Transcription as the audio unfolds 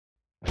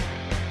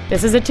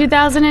This is a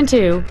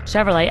 2002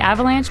 Chevrolet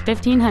Avalanche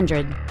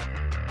 1500.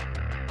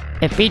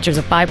 It features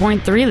a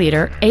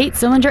 5.3-liter,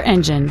 8-cylinder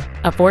engine,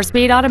 a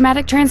 4-speed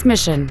automatic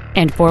transmission,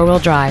 and 4-wheel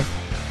drive.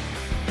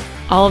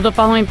 All of the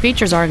following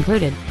features are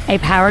included: a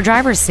power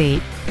driver's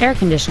seat, air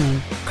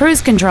conditioning,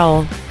 cruise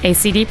control, a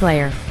CD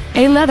player,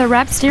 a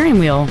leather-wrapped steering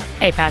wheel,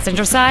 a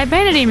passenger side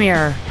vanity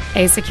mirror,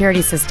 a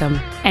security system,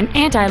 an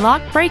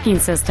anti-lock braking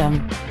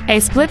system,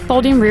 a split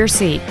folding rear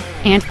seat,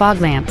 and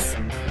fog lamps.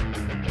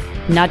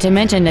 Not to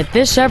mention that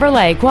this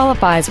Chevrolet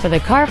qualifies for the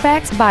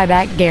Carfax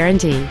buyback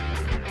guarantee.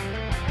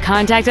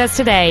 Contact us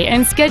today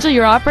and schedule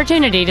your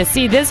opportunity to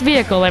see this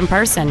vehicle in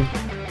person.